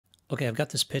Okay, I've got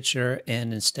this picture,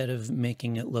 and instead of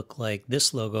making it look like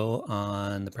this logo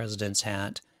on the president's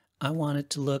hat, I want it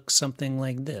to look something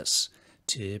like this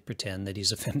to pretend that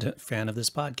he's a fan of this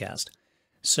podcast.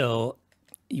 So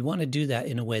you want to do that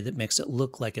in a way that makes it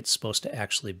look like it's supposed to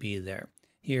actually be there.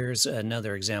 Here's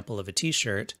another example of a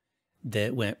t-shirt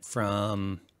that went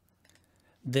from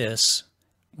this,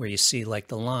 where you see like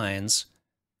the lines,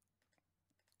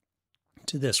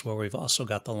 to this, where we've also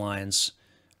got the lines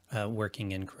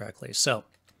working incorrectly. So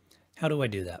how do I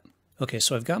do that? Okay,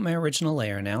 so I've got my original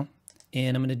layer now,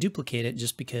 and I'm going to duplicate it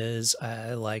just because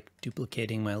I like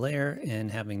duplicating my layer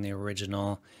and having the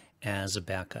original as a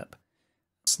backup.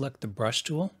 Select the brush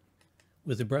tool.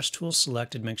 With the brush tool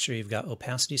selected, make sure you've got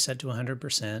opacity set to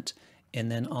 100%, and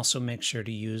then also make sure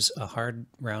to use a hard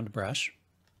round brush.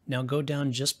 Now go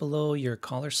down just below your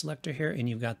color selector here, and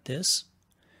you've got this,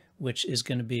 which is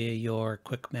going to be your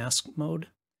quick mask mode.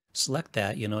 Select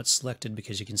that. You know it's selected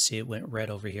because you can see it went red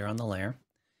over here on the layer.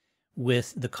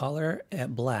 With the color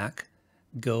at black,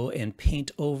 go and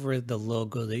paint over the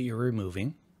logo that you're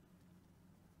removing.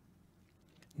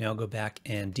 Now go back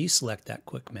and deselect that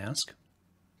quick mask.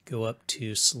 Go up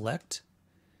to select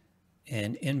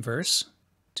and inverse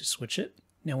to switch it.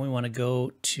 Now we want to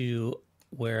go to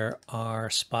where our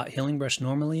spot healing brush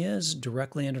normally is.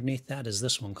 Directly underneath that is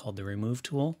this one called the remove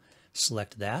tool.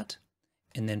 Select that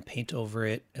and then paint over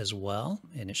it as well,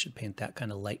 and it should paint that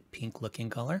kind of light pink looking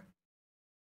color.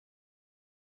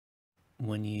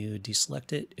 When you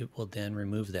deselect it, it will then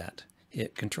remove that.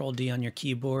 Hit Control D on your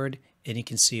keyboard and you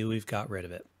can see we've got rid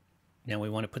of it. Now we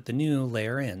want to put the new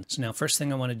layer in. So now first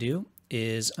thing I want to do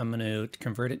is I'm going to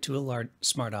convert it to a large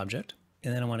smart object,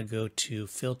 and then I want to go to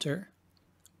Filter,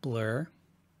 Blur,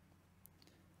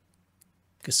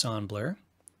 Gaussian Blur,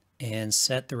 and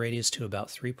set the radius to about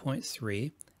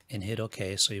 3.3 and hit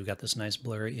OK. So you've got this nice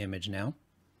blurry image now.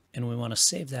 And we want to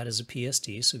save that as a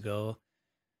PSD. So go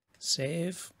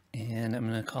Save, and I'm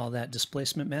going to call that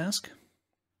Displacement Mask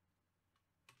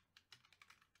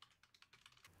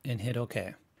and hit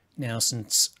OK. Now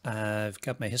since I've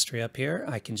got my history up here,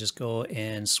 I can just go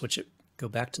and switch it, go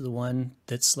back to the one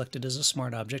that's selected as a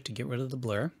smart object to get rid of the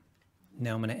blur.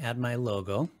 Now I'm going to add my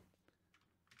logo,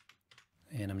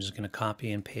 and I'm just going to copy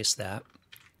and paste that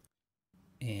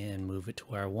and move it to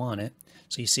where I want it.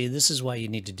 So you see, this is why you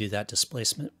need to do that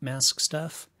displacement mask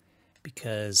stuff,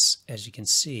 because as you can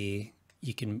see,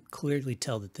 you can clearly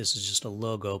tell that this is just a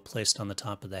logo placed on the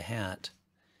top of the hat.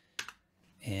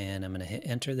 And I'm going to hit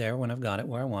enter there when I've got it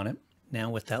where I want it.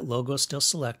 Now with that logo still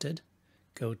selected,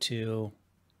 go to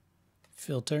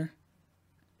Filter,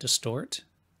 Distort,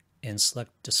 and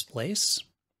select Displace.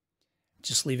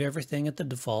 Just leave everything at the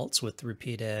defaults with the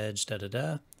repeat edge,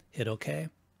 hit OK.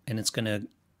 And it's going to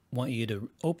want you to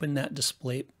open that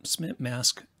displacement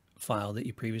mask file that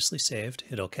you previously saved,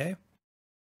 hit OK.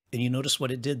 And you notice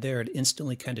what it did there, it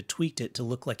instantly kind of tweaked it to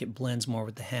look like it blends more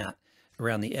with the hat.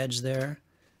 Around the edge there,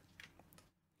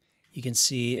 you can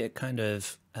see it kind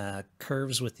of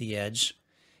curves with the edge.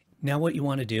 Now what you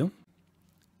want to do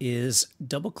is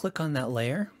double click on that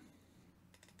layer,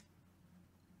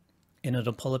 and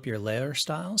it'll pull up your layer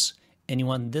styles. And you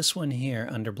want this one here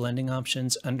under blending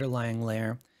options, underlying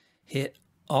layer. Hit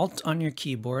Alt on your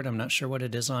keyboard, I'm not sure what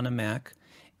it is on a Mac,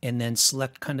 and then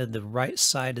select kind of the right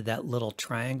side of that little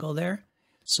triangle there,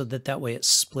 so that way it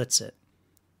splits it.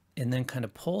 And then kind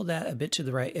of pull that a bit to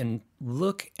the right and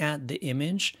look at the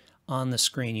image on the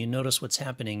screen. You notice what's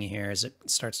happening here as it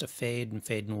starts to fade and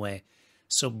fade away.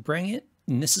 So bring it,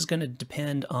 and this is going to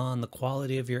depend on the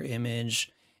quality of your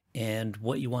image and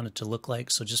what you want it to look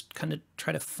like. So just kind of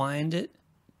try to find it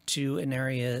to an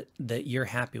area that you're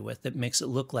happy with, that makes it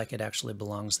look like it actually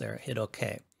belongs there. Hit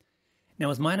OK. Now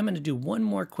with mine, I'm going to do one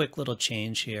more quick little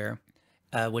change here,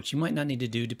 which you might not need to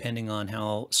do depending on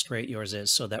how straight yours is.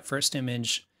 So that first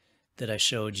image that I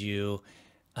showed you,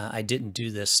 I didn't do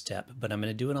this step, but I'm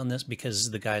going to do it on this because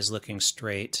the guy's looking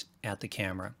straight at the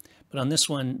camera. But on this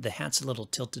one, the hat's a little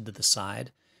tilted to the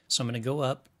side. So I'm going to go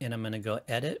up and I'm going to go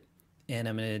Edit, and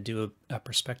I'm going to do a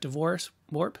perspective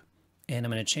warp, and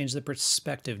I'm going to change the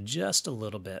perspective just a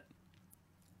little bit.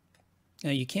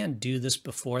 Now you can do this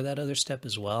before that other step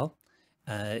as well,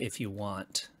 if you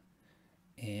want.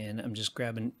 And I'm just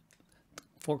grabbing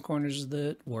 4 corners of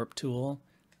the warp tool,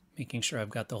 making sure I've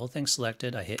got the whole thing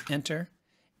selected. I hit enter,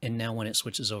 and now when it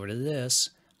switches over to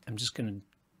this, I'm just going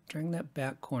to bring that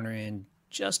back corner in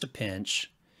just a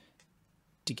pinch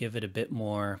to give it a bit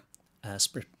more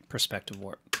perspective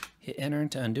warp. Hit enter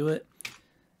to undo it,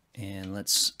 and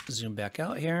let's zoom back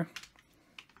out here.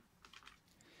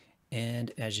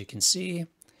 And as you can see,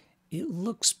 it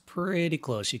looks pretty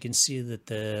close. You can see that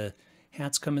the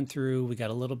hat's coming through. We got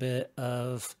a little bit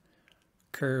of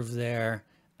curve there.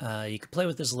 You could play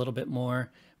with this a little bit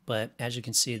more, but as you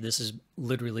can see, this is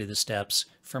literally the steps.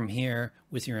 From here,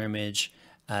 with your image,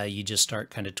 you just start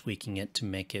kind of tweaking it to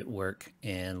make it work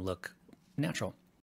and look natural.